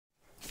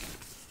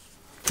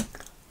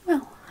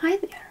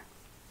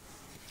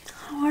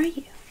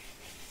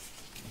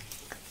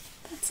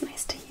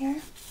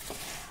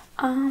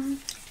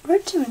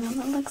doing a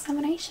little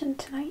examination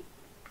tonight.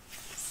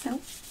 So,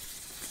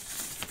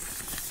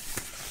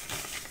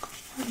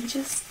 let me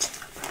just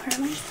prepare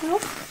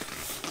myself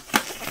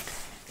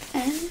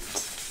and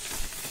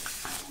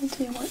I will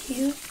do what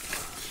you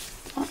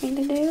want me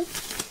to do.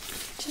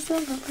 Just a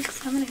little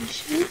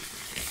examination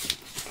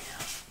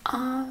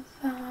of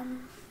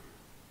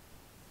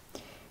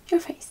your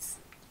face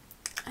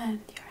and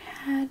your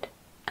head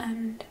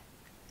and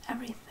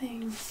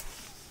everything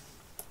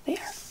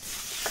there.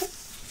 Okay.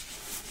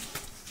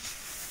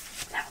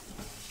 Now,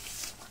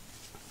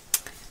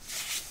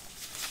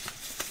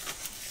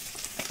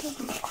 it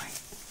doesn't look right.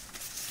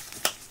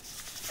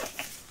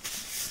 Okay.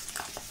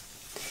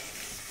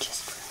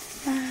 Just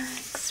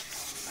relax,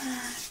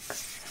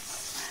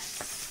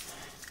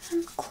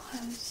 and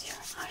close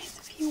your eyes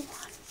if you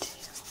want to.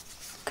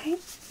 Okay?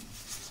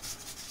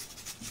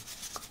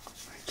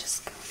 We're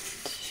just going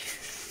to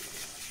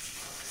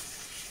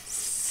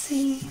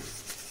see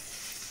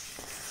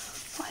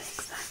what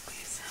exactly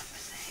is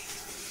happening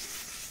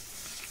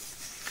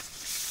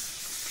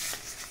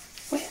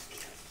with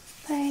your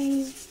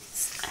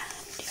face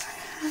and your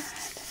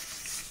head.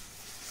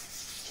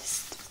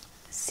 Just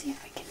see if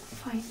I can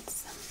find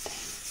something.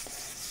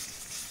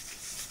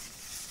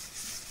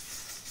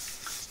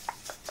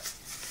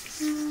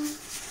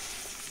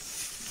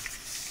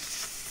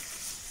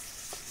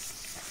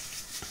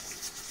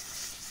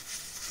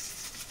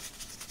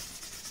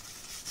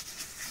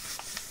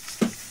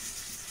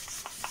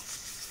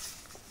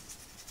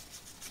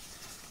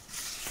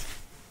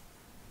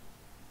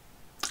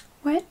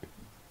 What?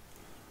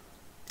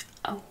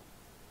 Oh,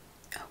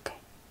 okay.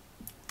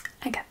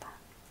 I got that.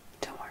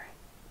 Don't worry.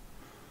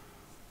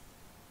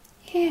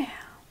 Yeah.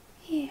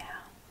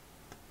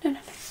 No.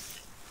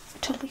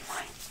 Totally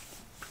fine.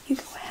 You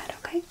go ahead,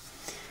 okay?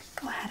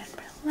 Go ahead and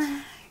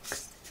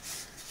relax.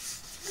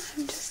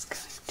 I'm just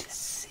going to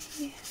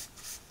see if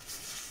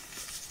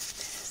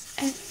there's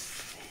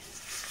anything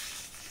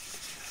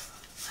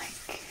I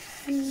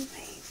can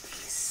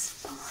maybe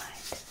spot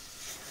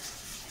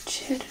that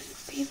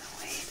shouldn't be the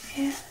way it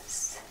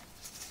is.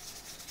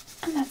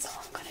 And that's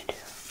all I'm gonna do.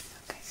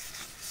 Okay.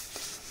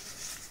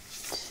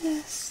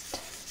 Just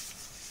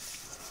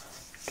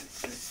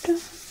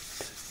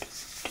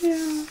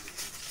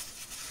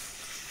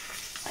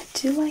I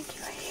do like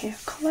your hair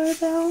color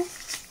though,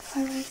 if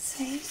I may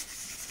say.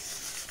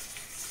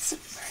 It's a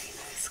very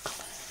nice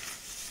color.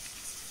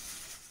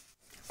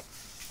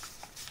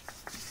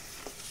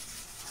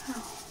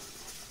 Wow.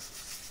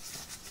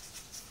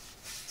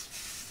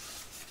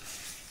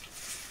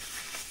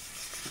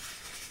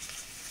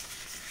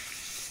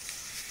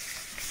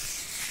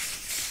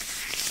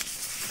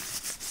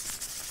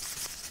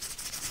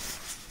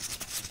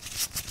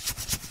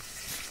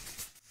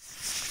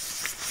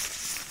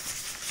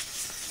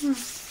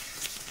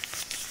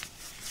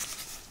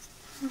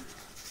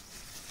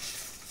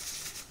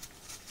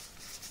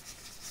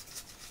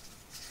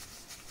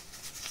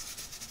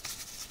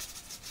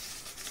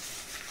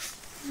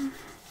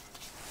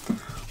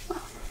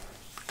 Well,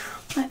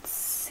 let's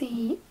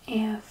see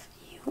if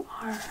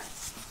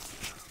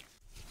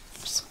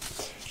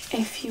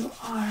you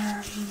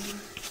are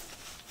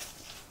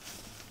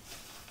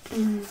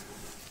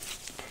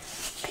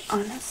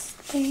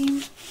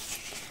honestly,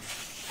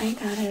 I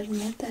gotta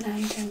admit that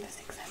I'm doing this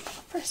exam for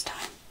the first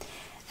time,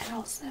 and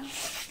also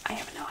I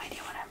have no idea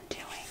what I'm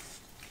doing,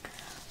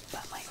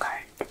 but my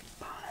current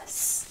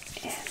boss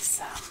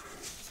is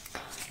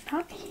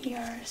not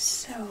here,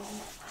 so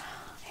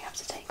I have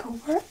to take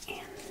over,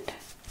 and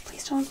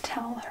please don't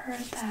tell her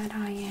that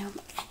I am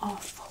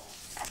awful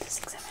at this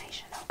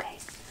examination, okay?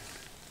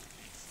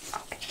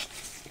 Okay.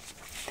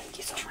 Thank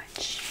you so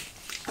much.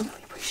 I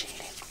really appreciate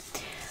it.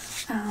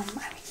 I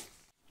mean,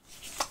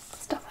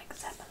 stuff like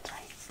this happens,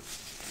 right?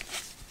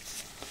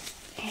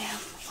 And,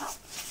 well,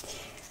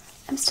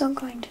 I'm still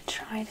going to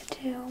try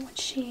to do what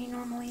she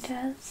normally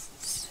does,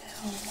 so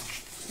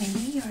maybe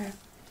you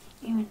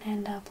even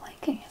end up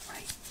liking it,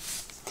 right?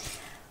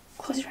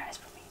 Close your eyes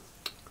for me.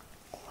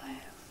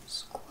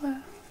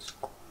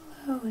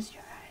 Close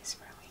your eyes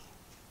for me.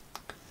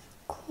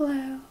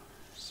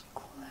 Close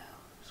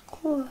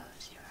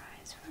your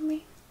eyes for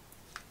me.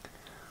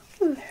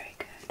 Very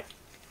good.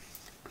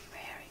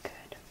 Very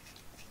good.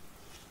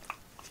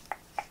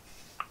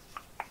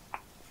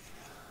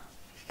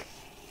 Okay.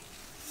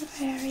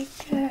 Very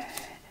good.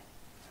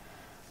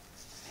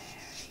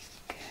 Very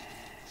good.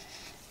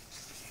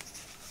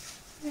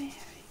 Very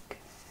good.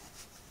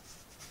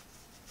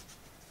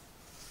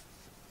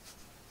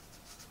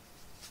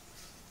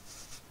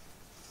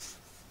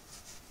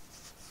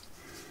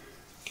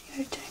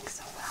 You're doing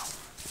so well.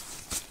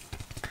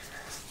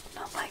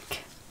 Not like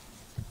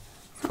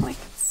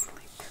it's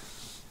like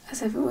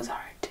as if it was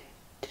hard to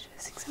do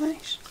this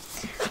examination.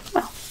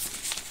 Well,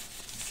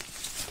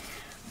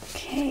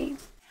 okay.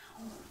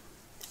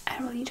 I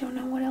really don't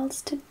know what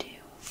else to do.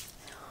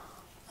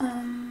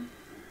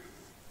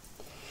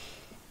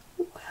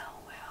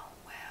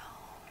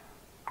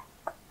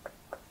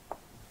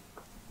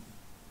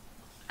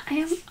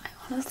 I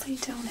honestly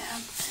don't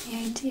have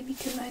any idea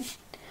because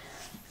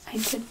I I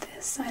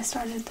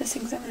started this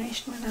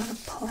examination without a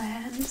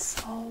plan,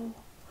 so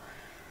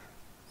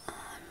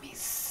let me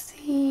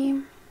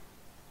see.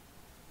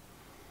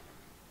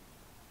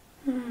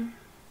 Maybe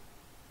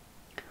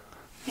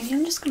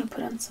I'm just gonna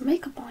put on some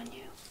makeup on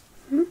you.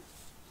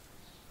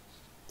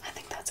 I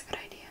think that's a good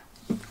idea.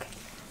 Okay.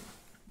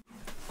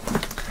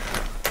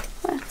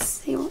 Let's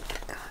see what we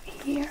got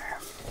here.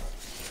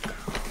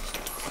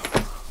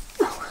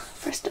 Oh,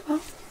 first of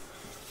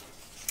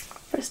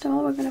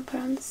all, we're gonna put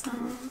on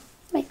some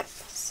makeup.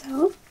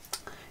 So,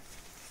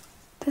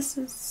 this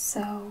is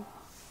so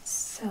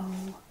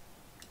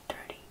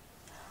dirty,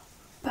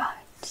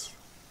 but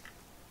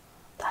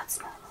that's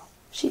normal.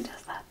 She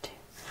does that too.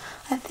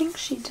 I think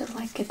she did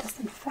like a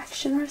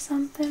disinfection or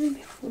something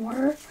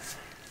before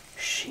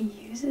she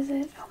uses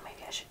it. Oh,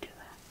 maybe I should do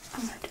that.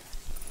 I'm gonna do it.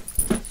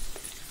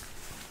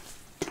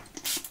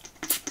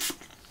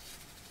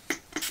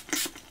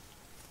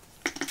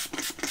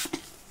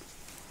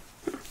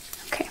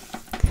 Okay,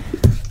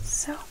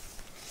 so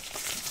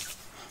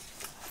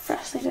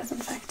freshly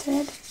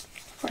disinfected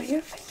for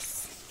your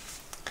face.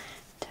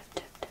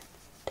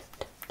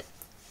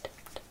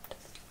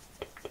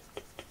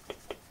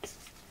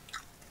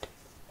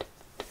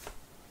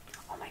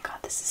 Oh my god,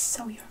 this is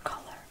so your color.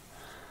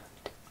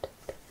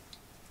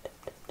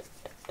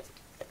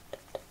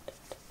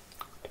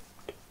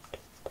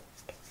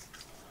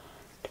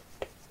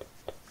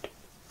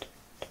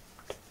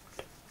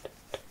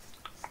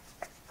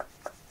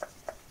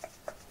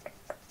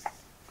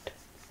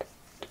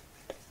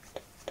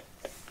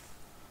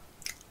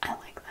 I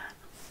like that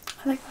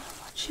a lot.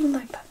 She would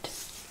like that too.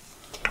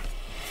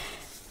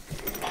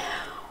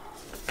 Now,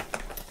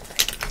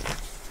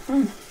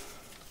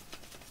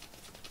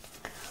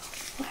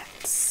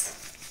 let's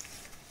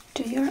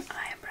do your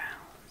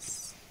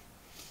eyebrows.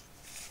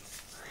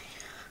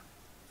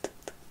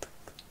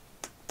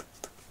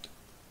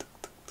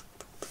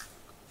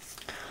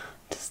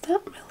 Does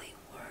that really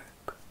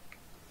work?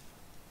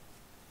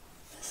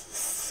 This is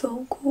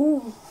so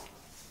cool.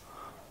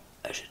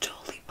 I should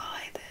totally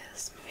buy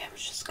this. Maybe I'm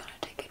just gonna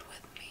take it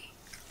with me.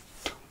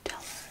 Don't tell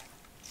her.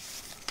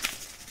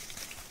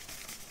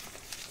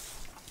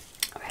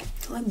 Okay,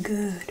 you look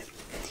good.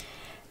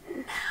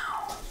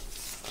 Now,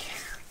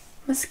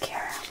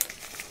 mascara.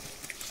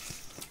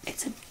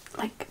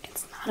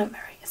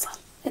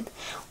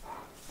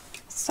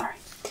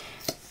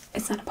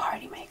 It's not a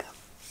party makeup.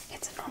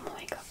 It's a normal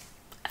makeup,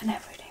 an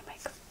everyday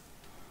makeup,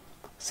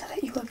 so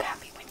that you look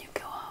happy when you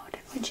go out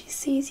and when she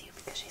sees you,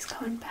 because she's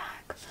coming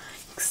back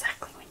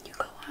exactly when you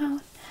go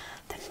out.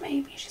 Then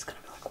maybe she's gonna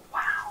be like,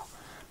 wow,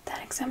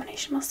 that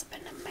examination must have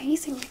been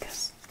amazing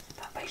because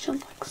that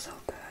patient looks so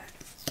good.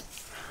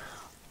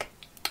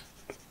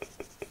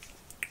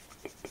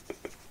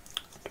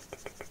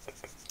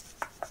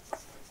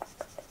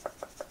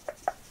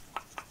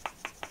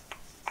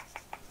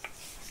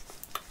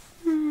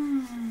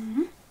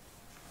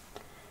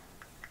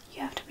 You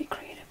have to be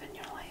creative in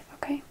your life,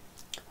 okay?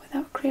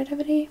 Without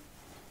creativity,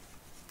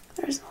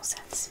 there's no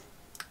sense.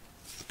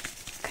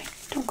 Okay,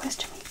 don't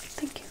question me.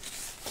 Thank you.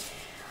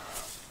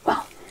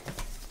 Well,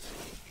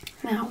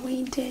 now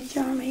we did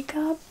your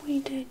makeup, we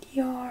did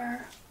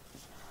your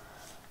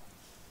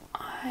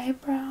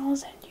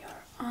eyebrows and your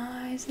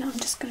eyes. Now I'm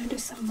just gonna do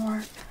some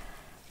more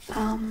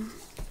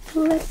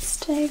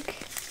lipstick,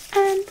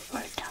 and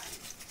we're done.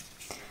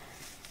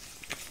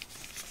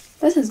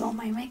 This is all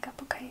my makeup,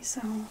 okay?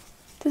 So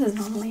this is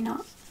normally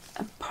not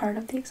a part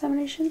of the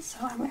examination, so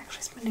I'm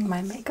actually spending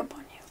my makeup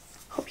on you.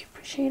 Hope you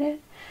appreciate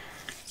it.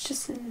 It's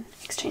just in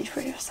exchange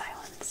for your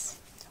silence.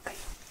 Okay.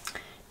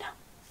 Now,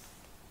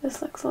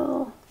 this looks a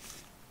little...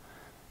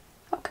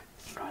 Okay,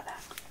 ignore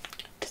that.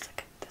 Just look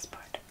at this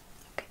part.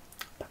 Okay,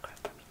 look right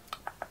for me.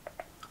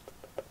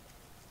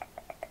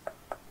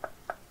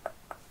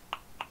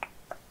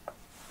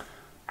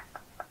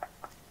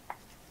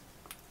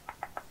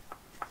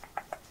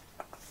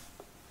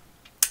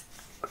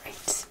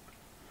 Great.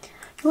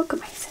 You look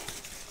amazing.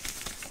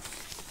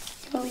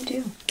 You really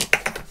do.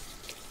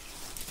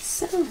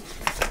 So,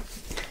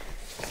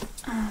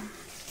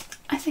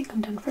 I think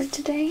I'm done for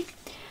today.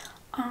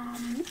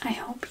 I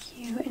hope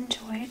you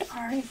enjoyed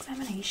our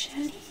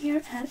examination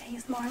here at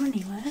ASMR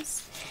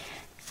Manila's,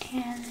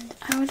 and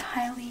I would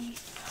highly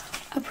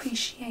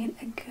appreciate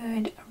a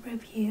good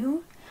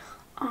review.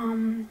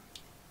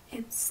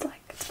 It's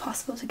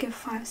possible to give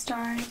 5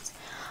 stars.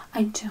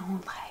 I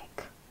don't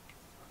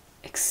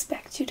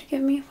expect you to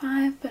give me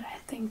 5, but I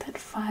think that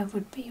 5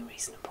 would be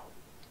reasonable.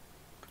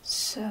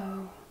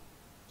 So,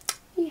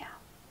 yeah.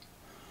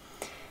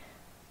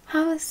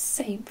 Have a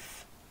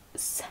safe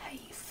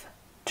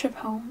trip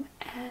home,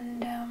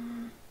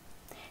 and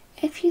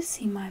if you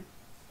see my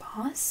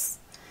boss,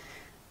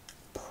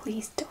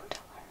 please don't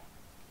tell her.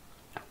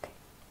 Okay.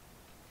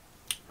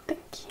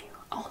 Thank you.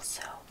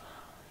 Also,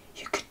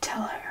 you could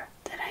tell her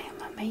that I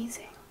am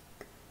amazing.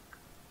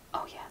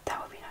 Oh yeah,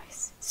 that would be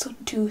nice. So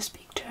do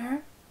speak to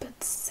her,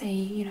 but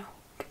say,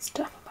 good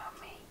stuff